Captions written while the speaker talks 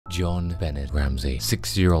JonBenet Ramsey,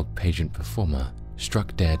 6-year-old pageant performer,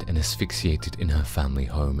 struck dead and asphyxiated in her family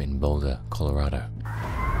home in Boulder, Colorado.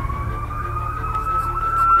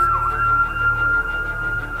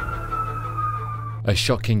 A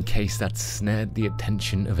shocking case that snared the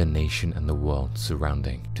attention of a nation and the world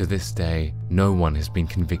surrounding. To this day, no one has been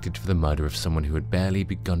convicted for the murder of someone who had barely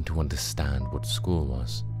begun to understand what school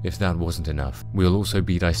was. If that wasn't enough, we'll also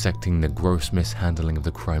be dissecting the gross mishandling of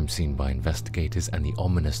the crime scene by investigators and the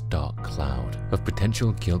ominous dark cloud of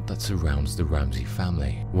potential guilt that surrounds the Ramsey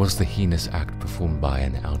family. Was the heinous act performed by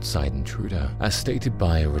an outside intruder, as stated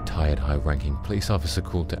by a retired high-ranking police officer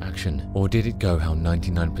called to action, or did it go how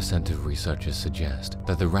 99% of researchers suggest,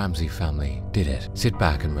 that the Ramsey family did it? Sit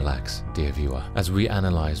back and relax, dear viewer, as we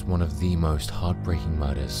analyze one of the most heartbreaking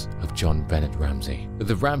murders of JonBenet Ramsey.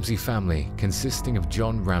 The Ramsey family, consisting of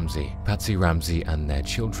John Ramsey, Patsy Ramsey, and their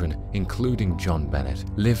children, including JonBenet,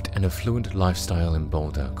 lived an affluent lifestyle in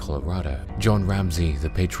Boulder, Colorado. John Ramsey, the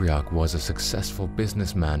patriarch, was a successful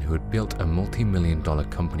businessman who had built a multi-million-dollar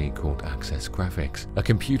company called Access Graphics, a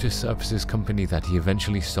computer services company that he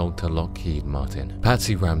eventually sold to Lockheed Martin.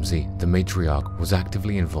 Patsy Ramsey, the matriarch, was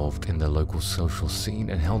actively involved in the local social scene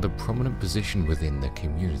and held a prominent position within the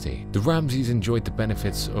community. The Ramseys enjoyed the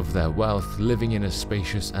benefits of their wealth, living in a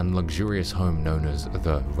spacious and luxurious home known as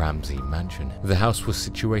the Ramsey Mansion. The house was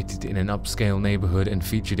situated in an upscale neighborhood and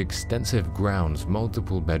featured extensive grounds,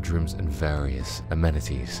 multiple bedrooms, and various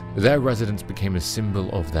amenities. Their residence became a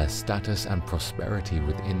symbol of their status and prosperity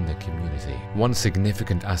within the community. One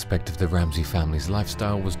significant aspect of the Ramsey family's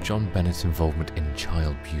lifestyle was JonBenet's involvement in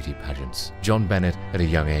child beauty pageants. JonBenet, at a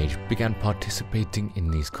young age, began participating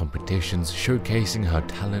in these competitions, showcasing her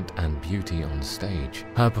talent and beauty on stage.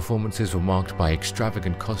 Her performances were marked by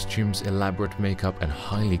extravagant costumes, elaborate makeup, and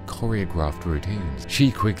highly choreographed routines.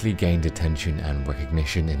 She quickly gained attention and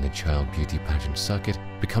recognition in the child beauty pageant circuit,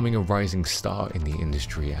 becoming a rising star in the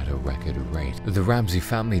industry at a record rate. The Ramsey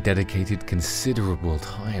family dedicated considerable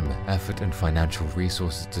time, effort, and financial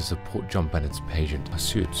resources to support JonBenet's pageant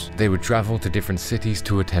pursuits. They would travel to different cities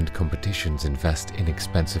to attend competitions, invest in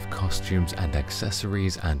expensive costumes and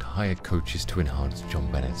accessories, and hire coaches to enhance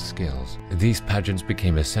JonBenet's skills. These pageants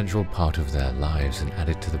became a central part of their lives and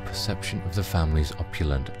added to the perception of the family's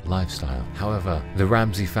opulent lifestyle. However, the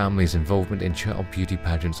Ramsey family's involvement in child beauty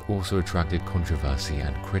pageants also attracted controversy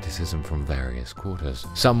and criticism from various quarters.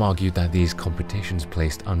 Some argued that these competitions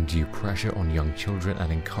placed undue pressure on young children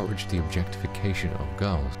and encouraged the objectification of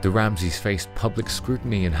girls. The Ramseys faced public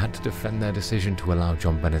scrutiny and had to defend their decision to allow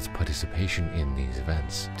JonBenet's participation in these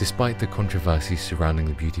events. Despite the controversy surrounding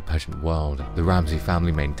the beauty pageant world, the Ramsey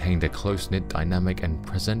family maintained a close-knit dynamic and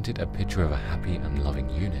presented a picture of a happy and loving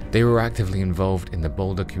unit. They were actively involved in the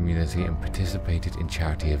Boulder community and participated in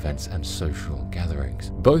charity events and social gatherings.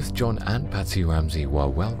 Both John and Patsy Ramsey were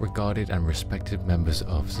well-regarded and respected members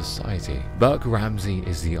of society. Burke Ramsey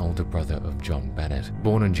is the older brother of JonBenet,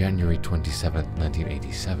 born on January 27,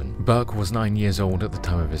 1987. Burke was 9 years old at the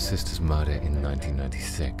time of his sister's murder in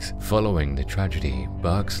 1996. Following the tragedy,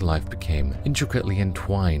 Burke's life became intricately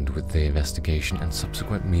entwined with the investigation and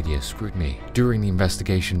subsequent media scrutiny. During the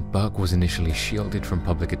investigation, Burke was initially shielded from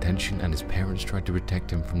public attention and his parents tried to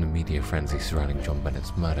protect him from the media frenzy surrounding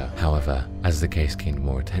JonBenet's murder. However, as the case gained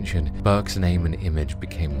more attention, Burke's name and image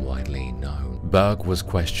became widely known. Burke was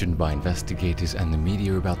questioned by investigators and the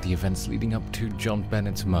media about the events leading up to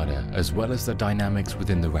JonBenet's murder, as well as the dynamics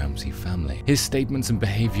within the Ramsey family. His statements and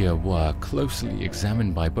behavior were closely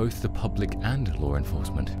examined by both the public and law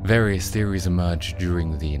enforcement. Various theories emerged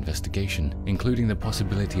during the investigation, including the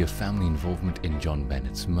possibility of family involvement in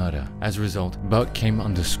JonBenet's murder. As a result, Burke came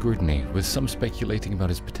under scrutiny, with some speculating about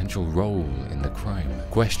his potential role in the crime.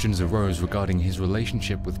 Questions arose regarding his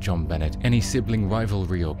relationship with JonBenet, any sibling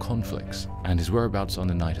rivalry or conflicts, and his whereabouts on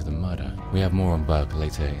the night of the murder. We have more on Burke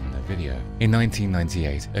later in the video. In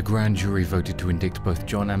 1998, a grand jury voted to indict both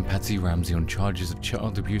John and Patsy Ramsey on charges of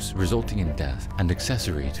child abuse resulting in death and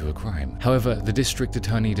accessory to a crime. However, the district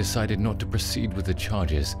attorney decided not to proceed with the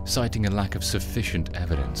charges, citing a lack of sufficient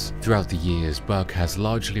evidence. Throughout the years, Burke has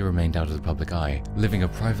largely remained out of the public eye, living a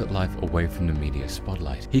private life away from the media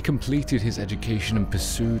spotlight. He completed his education and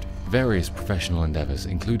pursued various professional endeavors,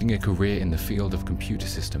 including a career in the field of computer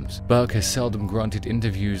systems. Burke has seldom seldom granted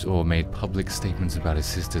interviews or made public statements about his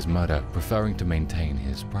sister's murder, preferring to maintain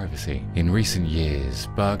his privacy. In recent years,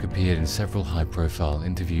 Burke appeared in several high-profile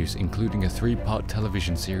interviews, including a 3-part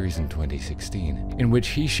television series in 2016, in which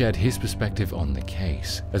he shared his perspective on the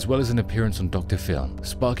case, as well as an appearance on Dr. Phil,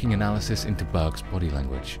 sparking analysis into Burke's body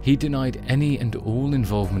language. He denied any and all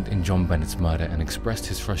involvement in JonBenet's murder and expressed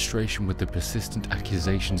his frustration with the persistent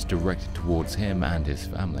accusations directed towards him and his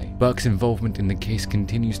family. Burke's involvement in the case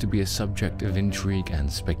continues to be a subject of intrigue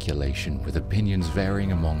and speculation, with opinions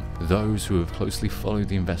varying among those who have closely followed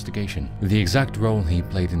the investigation. The exact role he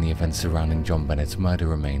played in the events surrounding JonBenet's murder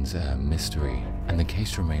remains a mystery, and the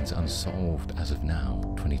case remains unsolved as of now,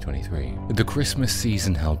 2023. The Christmas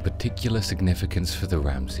season held particular significance for the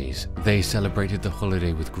Ramseys. They celebrated the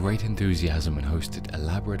holiday with great enthusiasm and hosted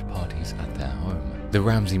elaborate parties at their home. The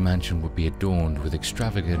Ramsey mansion would be adorned with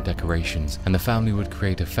extravagant decorations, and the family would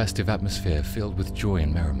create a festive atmosphere filled with joy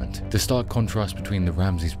and merriment. The stark contrast between the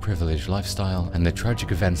Ramseys' privileged lifestyle and the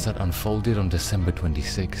tragic events that unfolded on December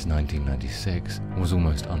 26, 1996 was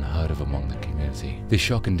almost unheard of among the community. The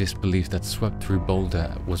shock and disbelief that swept through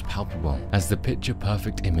Boulder was palpable. As the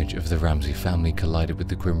picture-perfect image of the Ramsey family collided with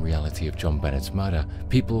the grim reality of JonBenet's murder,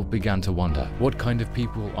 people began to wonder, what kind of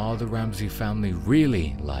people are the Ramsey family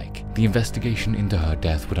really like? The investigation into her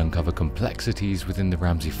death would uncover complexities within the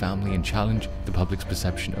Ramsey family and challenge the public's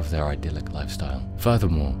perception of their idyllic lifestyle.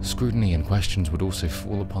 Furthermore, scrutiny and questions would also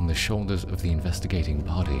fall upon the shoulders of the investigating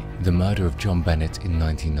party. The murder of JonBenet in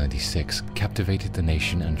 1996 captivated the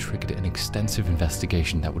nation and triggered an extensive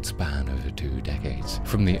investigation that would span over 2 decades.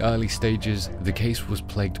 From the early stages, the case was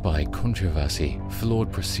plagued by controversy,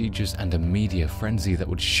 flawed procedures, and a media frenzy that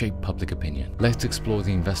would shape public opinion. Let's explore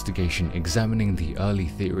the investigation, examining the early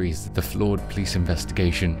theories, the flawed police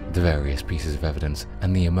investigation, the various pieces of evidence,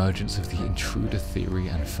 and the emergence of the intruder theory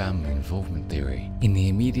and family involvement theory. In the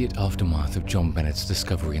immediate aftermath of JonBenet's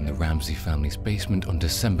discovery in the Ramsey family's basement on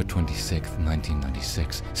December 26,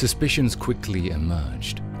 1996, suspicions quickly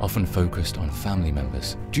emerged, often focused on family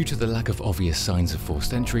members. Due to the lack of obvious signs of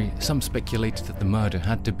forced entry, some speculated that the murder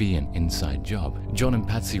had to be an inside job. John and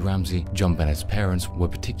Patsy Ramsey, JonBenet's parents, were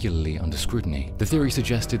particularly under scrutiny. The theory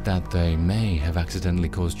suggested that they may have accidentally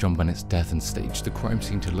caused JonBenet's death and staged the crime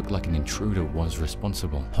scene to look like an intruder was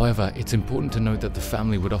responsible. However, it's important to note that the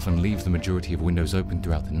family would often leave the majority of windows open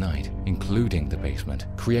throughout the night, including the basement,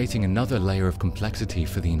 creating another layer of complexity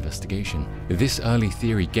for the investigation. This early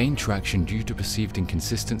theory gained traction due to perceived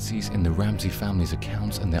inconsistencies in the Ramsey family's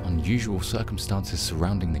accounts and their unusual circumstances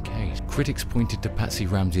surrounding the case. Critics pointed to Patsy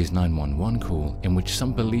Ramsey's 911 call, in which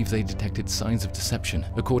some believe they detected signs of deception.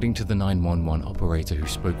 According to the 911 operator who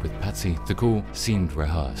spoke with Patsy, the call seemed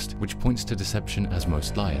rehearsed, which points to deception as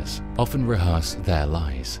most liars often rehearse their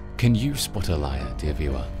lies. Can you spot a liar, dear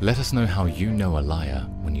viewer? Let us know how you know a liar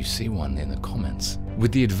when you see one in the comments.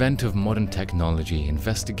 With the advent of modern technology,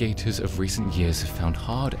 investigators of recent years have found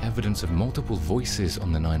hard evidence of multiple voices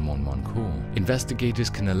on the 911 call.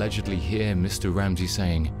 Investigators can allegedly hear Mr. Ramsey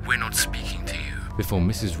saying, "We're not speaking to you," before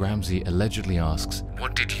Mrs. Ramsey allegedly asks,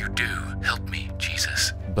 "What did you do? Help me,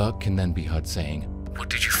 Jesus." Burke can then be heard saying, "What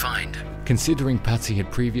did you find?" Considering Patsy had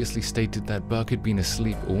previously stated that Burke had been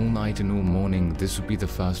asleep all night and all morning, this would be the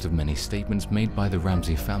first of many statements made by the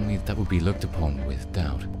Ramsey family that would be looked upon with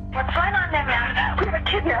doubt. What's going on there, ma'am? We have a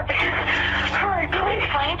kidnapping. Hurry, please.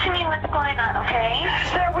 Explain to me what's going on, okay?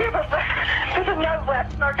 There's a note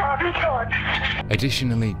left in our coffee card.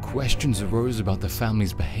 Additionally, questions arose about the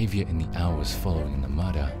family's behavior in the hours following the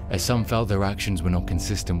murder, as some felt their actions were not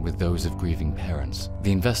consistent with those of grieving parents.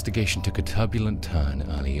 The investigation took a turbulent turn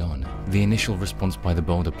early on. The initial response by the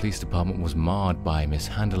Boulder Police Department was marred by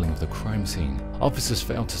mishandling of the crime scene. Officers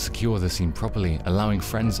failed to secure the scene properly, allowing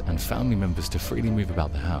friends and family members to freely move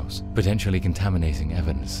about the house, potentially contaminating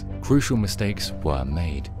evidence. Crucial mistakes were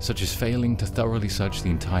made, such as failing to thoroughly search the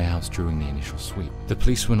entire house during the initial sweep. The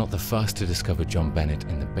police were not the first to discover JonBenet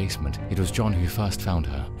in the basement. It was John who first found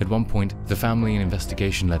her. At one point, the family and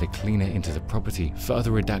investigation led a cleaner into the property,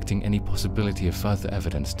 further redacting any possibility of further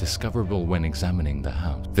evidence discoverable when examining the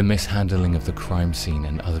house. The mishandling of the crime scene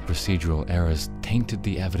and other procedural errors tainted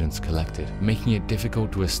the evidence collected, making it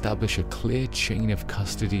difficult to establish a clear chain of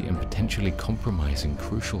custody and potentially compromising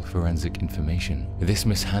crucial forensic information. This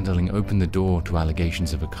mishandling opened the door to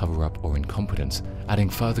allegations of a cover-up or incompetence, adding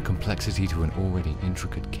further complexity to an already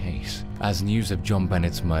intricate case. As news of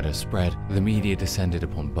JonBenet's murder spread, the media descended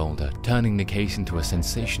upon Boulder, turning the case into a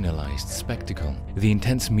sensationalized spectacle. The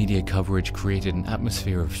intense media coverage created an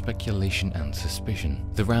atmosphere of speculation and suspicion.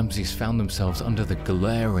 The Ramseys found themselves under the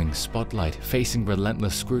glaring spotlight, facing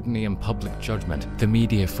relentless scrutiny and public judgment. The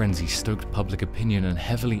media frenzy stoked public opinion and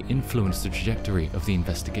heavily influenced the trajectory of the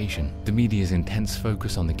investigation. The media's intense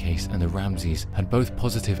focus on the case and the Ramseys had both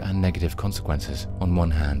positive and negative consequences. On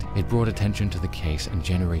one hand, it brought attention to the case and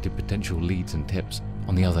generated potential leads and tips.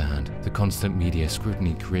 On the other hand, the constant media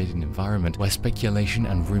scrutiny created an environment where speculation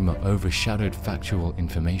and rumor overshadowed factual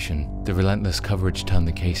information. The relentless coverage turned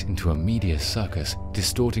the case into a media circus,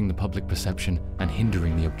 distorting the public perception and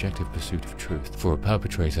hindering the objective pursuit of truth. For a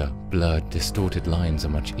perpetrator, blurred, distorted lines are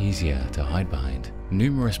much easier to hide behind.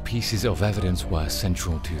 Numerous pieces of evidence were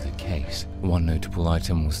central to the case. One notable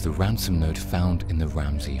item was the ransom note found in the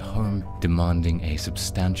Ramsey home, demanding a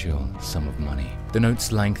substantial sum of money. The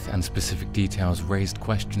note's length and specific details raised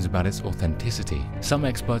questions about its authenticity. Some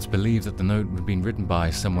experts believe that the note had been written by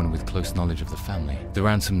someone with close knowledge of the family. The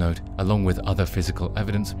ransom note, along with other physical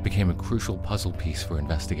evidence, became a crucial puzzle piece for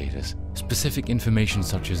investigators. Specific information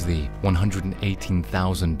such as the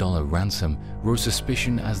 $118,000 ransom rose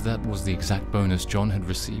suspicion, as that was the exact bonus John had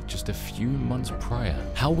received just a few months prior.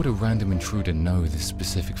 How would a random intruder know this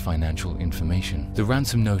specific financial information? The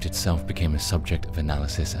ransom note itself became a subject of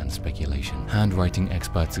analysis and speculation. Handwriting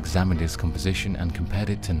experts examined its composition and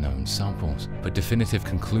compared it to known samples, but definitive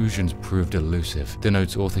conclusions proved elusive. The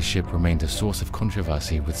note's authorship remained a source of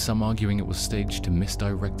controversy, with some arguing it was staged to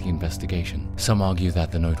misdirect the investigation. Some argue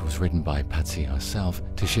that the note was written by Patsy herself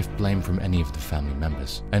to shift blame from any of the family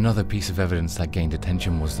members. Another piece of evidence that gained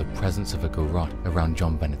attention was the presence of a garrote around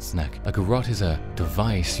JonBenet's neck. A garrote is a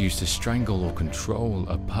device used to strangle or control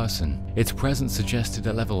a person. Its presence suggested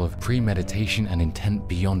a level of premeditation and intent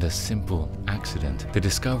beyond a simple accident. The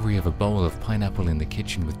discovery of a bowl of pineapple in the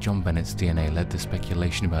kitchen with JonBenet's DNA led to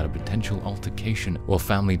speculation about a potential altercation or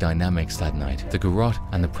family dynamics that night. The garrote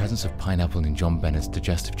and the presence of pineapple in JonBenet's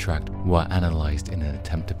digestive tract were analyzed in an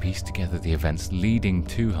attempt to piece together the events leading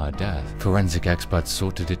to her death. Forensic experts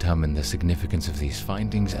sought to determine the significance of these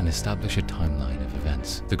findings and establish a timeline of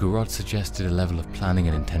events. The garrote suggested a level of planning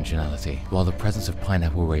and intentionality, while the presence of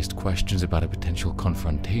pineapple raised questions about a potential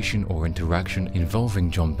confrontation or interaction involving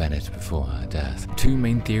JonBenet before her death. Two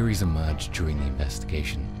main theories emerged during the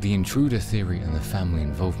investigation: the intruder theory and the family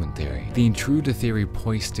involvement theory. The intruder theory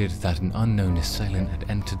posted that an unknown assailant had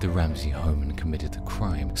entered the Ramsey home and committed the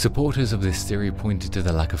crime. Supporters of this theory pointed to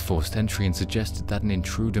the lack of forced entry and suggested that an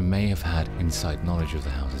intruder may have had inside knowledge of the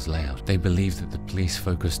house's layout. They believed that the police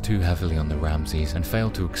focused too heavily on the Ramseys and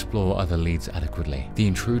failed to explore other leads adequately. The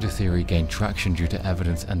intruder theory gained traction due to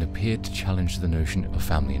evidence and appeared to challenge the notion of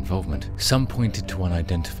family involvement. Some pointed to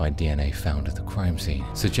unidentified DNA found at the crime scene,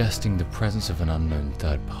 suggesting the presence of an unknown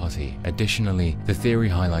third party. Additionally, the theory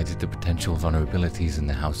highlighted the potential vulnerabilities in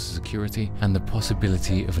the house's security and the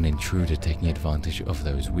possibility of an intruder taking advantage of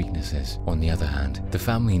those weaknesses. On the other hand, the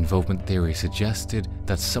family involvement theory suggested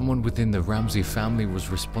that someone within the Ramsey family was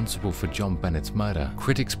responsible for JonBenet's murder.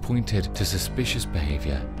 Critics pointed to suspicious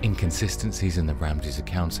behavior, inconsistencies in the Ramseys'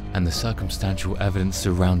 accounts, and the circumstantial evidence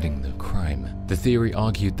surrounding the crime. The theory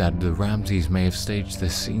argued that the Ramseys may have staged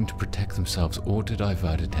this scene to protect themselves or to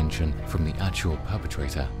divert attention from the actual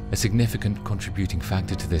perpetrator. A significant contributing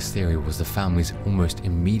factor to this theory was the family's almost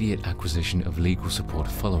immediate acquisition of legal support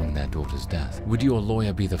following their daughter's death. Would your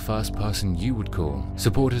lawyer be the first person you would call?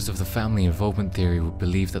 Supporters of the family involvement theory would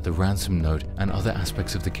believe that the ransom note and other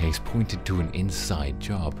aspects of the case pointed to an inside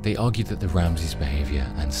job. They argued that the Ramseys' behavior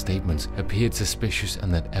and statements appeared suspicious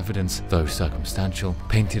and that evidence, though circumstantial,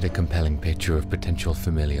 painted a compelling picture of potential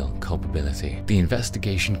familial culpability. The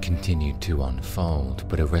investigation continued to unfold,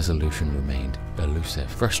 but a resolution remained elusive.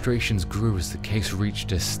 Frustrations grew as the case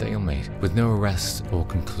reached a stalemate, with no arrests or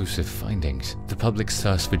conclusive findings. The public's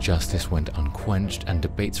thirst for justice went unquenched, and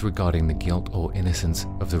debates regarding the guilt or innocence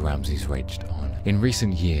of the Ramseys raged on. In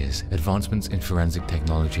recent years, advancements in forensic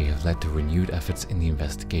technology have led to renewed efforts in the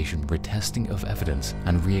investigation, retesting of evidence,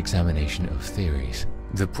 and re-examination of theories.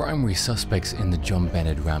 The primary suspects in the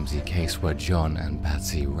JonBenet Ramsey case were John and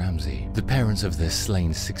Patsy Ramsey, the parents of the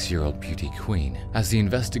slain 6-year-old beauty queen. As the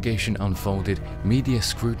investigation unfolded, media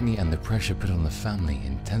scrutiny scrutiny and the pressure put on the family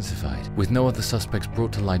intensified. With no other suspects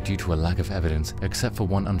brought to light due to a lack of evidence, except for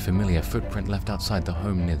one unfamiliar footprint left outside the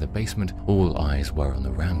home near the basement, all eyes were on the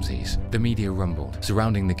Ramseys. The media rumbled.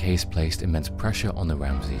 Surrounding the case placed immense pressure on the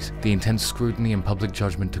Ramseys. The intense scrutiny and public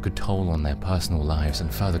judgment took a toll on their personal lives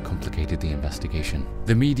and further complicated the investigation.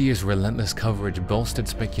 The media's relentless coverage bolstered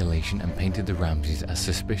speculation and painted the Ramseys as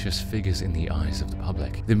suspicious figures in the eyes of the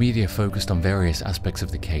public. The media focused on various aspects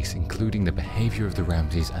of the case, including the behavior of the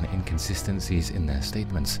Ramseys and inconsistencies in their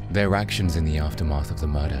statements. Their actions in the aftermath of the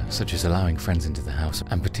murder, such as allowing friends into the house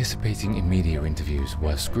and participating in media interviews,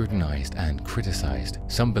 were scrutinized and criticized.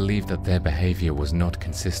 Some believed that their behavior was not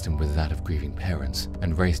consistent with that of grieving parents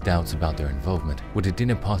and raised doubts about their involvement. Would a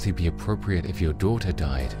dinner party be appropriate if your daughter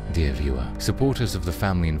died, dear viewer? Supporters of the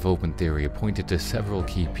family involvement theory pointed to several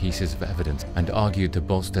key pieces of evidence and argued to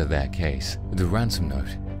bolster their case. The ransom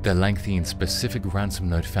note. The lengthy and specific ransom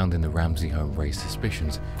note found in the Ramsey home raised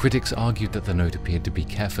suspicions. Critics argued that the note appeared to be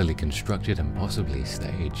carefully constructed and possibly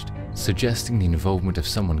staged, suggesting the involvement of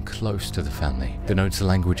someone close to the family. The note's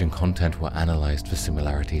language and content were analyzed for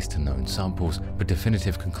similarities to known samples, but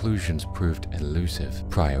definitive conclusions proved elusive.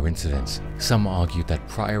 Prior incidents. Some argued that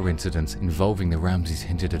prior incidents involving the Ramseys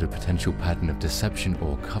hinted at a potential pattern of deception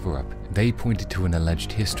or cover-up. They pointed to an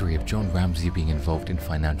alleged history of John Ramsey being involved in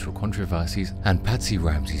financial controversies and Patsy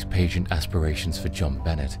Ramsey's patient aspirations for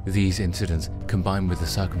JonBenet. These incidents, combined with the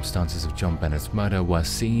circumstances of JonBenet's murder, were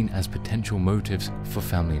seen as potential motives for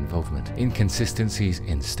family involvement. Inconsistencies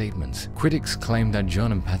in statements. Critics claimed that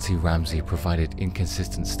John and Patsy Ramsey provided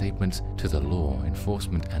inconsistent statements to the law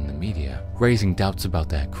enforcement and the media, raising doubts about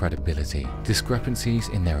their credibility. Discrepancies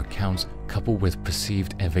in their accounts, coupled with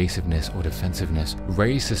perceived evasiveness or defensiveness,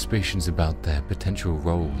 raise suspicions about their potential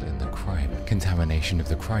role in the crime. Contamination of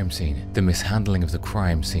the crime scene. The mishandling of the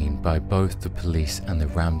crime scene by both the police and the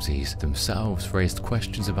Ramseys themselves raised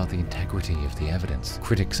questions about the integrity of the evidence.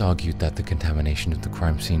 Critics argued that the contamination of the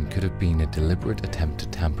crime scene could have been a deliberate attempt to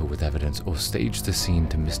tamper with evidence or stage the scene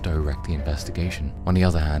to misdirect the investigation. On the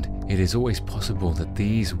other hand, it is always possible that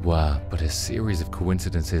these were but a series of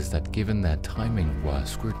coincidences that, given their timing, were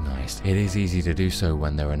scrutinized. It is easy to do so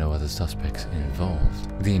when there are no other suspects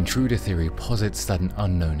involved. The intruder theory posits that an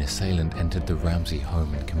unknown assailant entered the Ramsey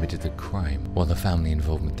home and committed the crime, while the family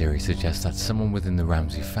involvement theory suggests that someone within the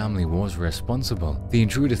Ramsey family was responsible. The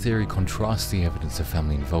intruder theory contrasts the evidence of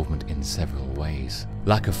family involvement in several ways.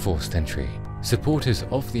 Lack of forced entry. Supporters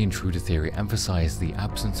of the intruder theory emphasize the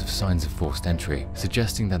absence of signs of forced entry,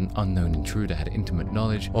 suggesting that an unknown intruder had intimate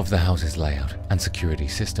knowledge of the house's layout and security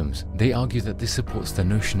systems. They argue that this supports the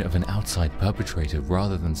notion of an outside perpetrator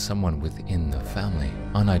rather than someone within the family.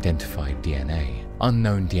 Unidentified DNA.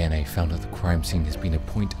 Unknown DNA found at the crime scene has been a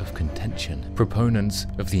point of contention. Proponents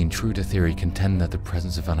of the intruder theory contend that the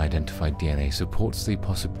presence of unidentified DNA supports the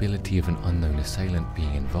possibility of an unknown assailant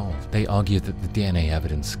being involved. They argue that the DNA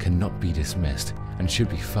evidence cannot be dismissed and should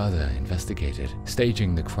be further investigated.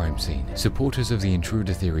 Staging the crime scene. Supporters of the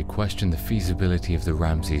intruder theory question the feasibility of the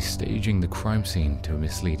Ramseys staging the crime scene to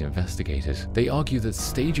mislead investigators. They argue that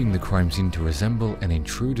staging the crime scene to resemble an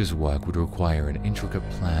intruder's work would require an intricate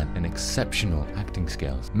plan and exceptional acting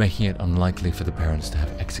skills, making it unlikely for the parents to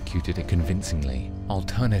have executed it convincingly.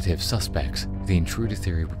 Alternative suspects. The intruder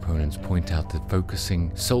theory proponents point out that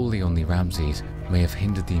focusing solely on the Ramseys may have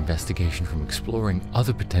hindered the investigation from exploring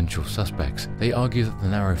other potential suspects. They argue that the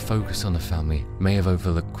narrow focus on the family may have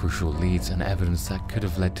overlooked crucial leads and evidence that could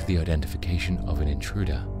have led to the identification of an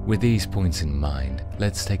intruder. With these points in mind,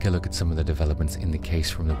 let's take a look at some of the developments in the case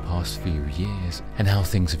from the past few years and how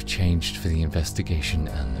things have changed for the investigation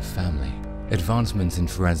and the family. Advancements in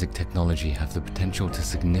forensic technology have the potential to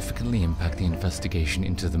significantly impact the investigation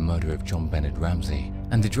into the murder of JonBenet Ramsey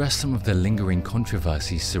and address some of the lingering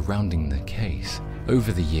controversies surrounding the case.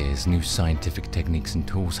 Over the years, new scientific techniques and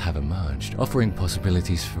tools have emerged, offering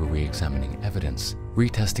possibilities for re-examining evidence,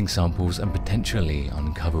 retesting samples, and potentially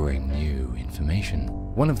uncovering new information.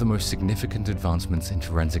 One of the most significant advancements in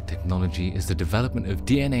forensic technology is the development of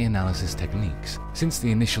DNA analysis techniques. Since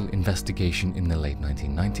the initial investigation in the late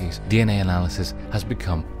 1990s, DNA analysis has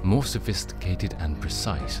become more sophisticated and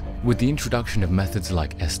precise. With the introduction of methods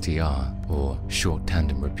like STR, or short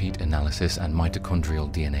tandem repeat analysis, and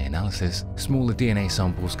mitochondrial DNA analysis, smaller DNA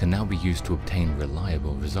samples can now be used to obtain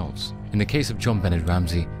reliable results. In the case of JonBenet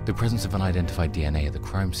Ramsey, the presence of unidentified DNA at the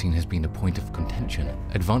crime scene has been a point of contention.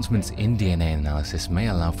 Advancements in DNA analysis may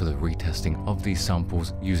allow for the retesting of these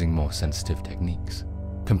samples using more sensitive techniques.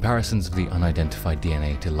 Comparisons of the unidentified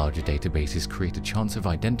DNA to larger databases create a chance of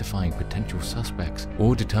identifying potential suspects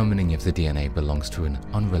or determining if the DNA belongs to an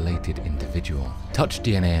unrelated individual. Touch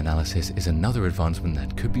DNA analysis is another advancement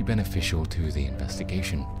that could be beneficial to the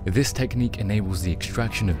investigation. This technique enables the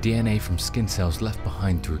extraction of DNA from skin cells left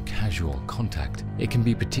behind through casual contact. It can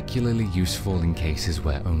be particularly useful in cases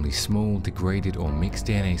where only small, degraded or mixed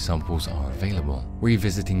DNA samples are available.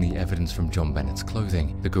 Revisiting the evidence from JonBenet's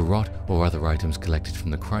clothing, the garrote or other items collected from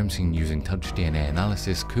the crime scene using touch DNA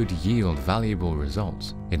analysis could yield valuable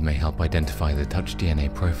results. It may help identify the touch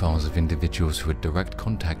DNA profiles of individuals who had direct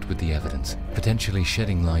contact with the evidence, potentially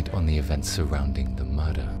shedding light on the events surrounding the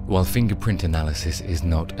murder. While fingerprint analysis is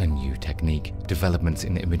not a new technique, developments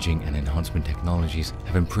in imaging and enhancement technologies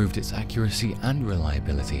have improved its accuracy and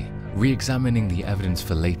reliability. Re-examining the evidence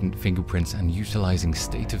for latent fingerprints and utilizing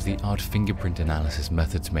state-of-the-art fingerprint analysis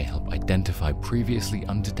methods may help identify previously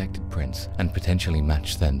undetected prints and potentially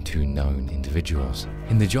match them to known individuals.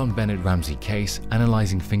 In the JonBenet Ramsey case,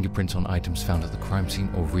 analyzing fingerprints on items found at the crime scene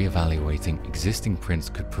or re-evaluating existing prints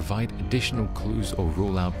could provide additional clues or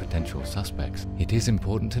rule out potential suspects. It is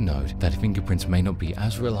important to note that fingerprints may not be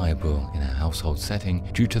as reliable in a household setting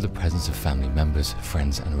due to the presence of family members,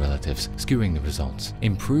 friends, and relatives, skewing the results.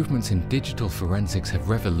 Improvements in digital forensics have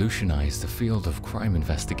revolutionized the field of crime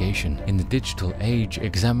investigation. In the digital age,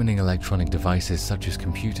 examining electronic devices such as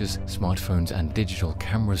computers, smartphones, and digital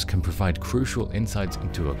cameras can provide crucial insights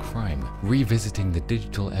into a crime. Revisiting the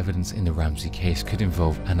digital evidence in the Ramsey case could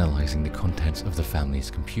involve analyzing the contents of the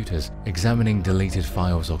family's computers, examining deleted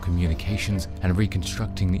files or communications, and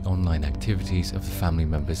reconstructing the online activities of the family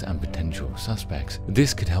members and potential suspects.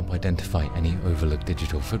 This could help identify any overlooked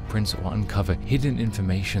digital footprints or uncover hidden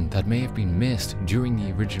information that may have been missed during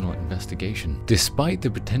the original investigation. Despite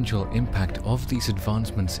the potential impact of these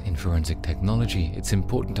advancements in forensic technology, it's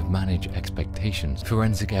important to manage expectations.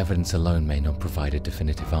 Forensic evidence alone may not provide a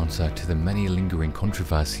definitive answer to the many lingering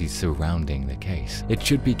controversies surrounding the case. It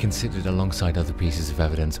should be considered alongside other pieces of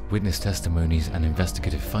evidence, witness testimonies, and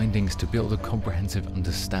investigative findings to build a comprehensive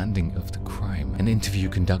understanding of the crime. An interview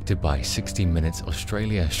conducted by 60 Minutes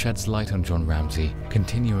Australia sheds light on John Ramsey,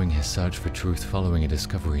 continuing his search for truth following a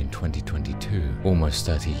discovery in 2022, almost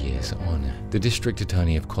 30 years on. The District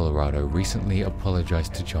Attorney of Colorado recently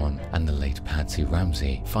apologized to John and the late Patsy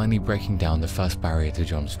Ramsey, finally breaking down the first barrier to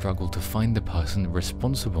John's struggle to find the person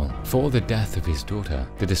responsible for the death of his daughter.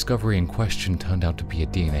 The discovery in question turned out to be a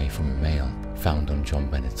DNA from a male found on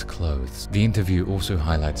JonBenet's clothes. The interview also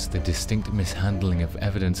highlights the distinct mishandling of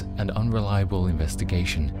evidence and unreliable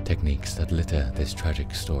investigation techniques that litter this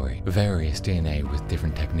tragic story. Various DNA with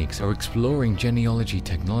different techniques are exploring genealogy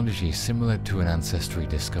technology similar to an ancestry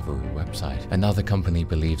discovery website. Another company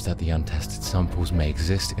believes that the untested samples may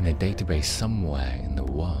exist in a database somewhere in the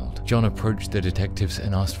world. John approached the detectives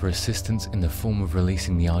and asked for assistance in the form of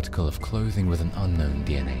releasing the article of clothing with an unknown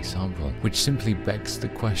DNA sample, which simply begs the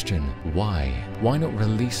question, why? Why not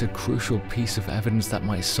release a crucial piece of evidence that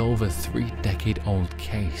might solve a 3-decade-old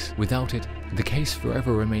case? Without it, the case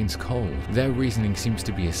forever remains cold. Their reasoning seems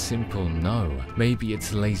to be a simple no. Maybe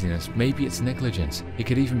it's laziness, maybe it's negligence. It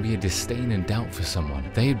could even be a disdain and doubt for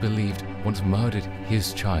someone they had believed once murdered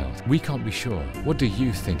his child. We can't be sure. What do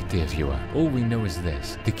you think, dear viewer? All we know is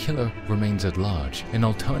this: the killer remains at large. An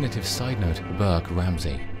alternative side note, Burke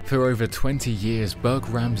Ramsey. For over 20 years,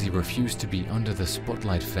 Burke Ramsey refused to be under the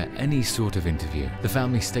spotlight for any sort of interview. The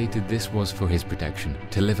family stated this was for his protection,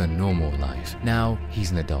 to live a normal life. Now, he's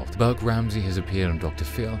an adult. Burke Ramsey has appeared on Dr.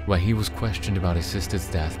 Phil, where he was questioned about his sister's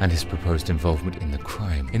death and his proposed involvement in the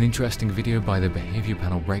crime. An interesting video by the Behavior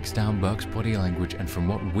Panel breaks down Burke's body language, and from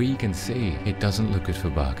what we can see, it doesn't look good for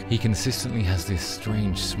Burke. He consistently has this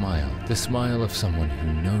strange smile, the smile of someone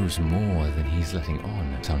who knows more than he's letting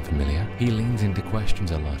on. Sound familiar? He leans into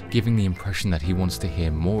questions a lot, giving the impression that he wants to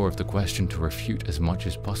hear more of the question to refute as much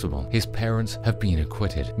as possible. His parents have been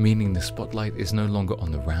acquitted, meaning the spotlight is no longer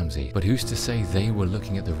on the Ramsey, but who's to say they were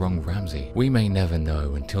looking at the wrong Ramsey? We may never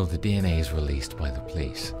know until the DNA is released by the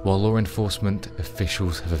police. While law enforcement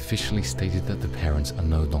officials have officially stated that the parents are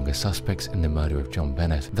no longer suspects in the murder of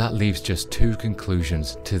JonBenet, that leaves just two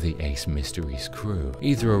conclusions to the Ace Mysteries crew.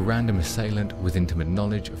 Either a random assailant with intimate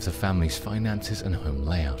knowledge of the family's finances and home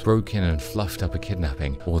layout broke in and fluffed up a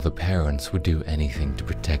kidnapping, or the parents would do anything to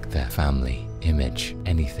protect their family image.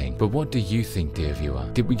 Anything. But what do you think, dear viewer?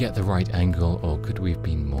 Did we get the right angle, or could we have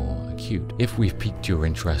been more acute? If we've piqued your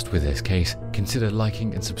interest with this case, consider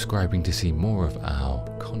liking and subscribing to see more of our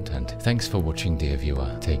content. Thanks for watching, dear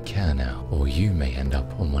viewer. Take care now, or you may end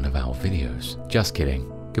up on one of our videos. Just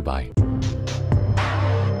kidding. Goodbye.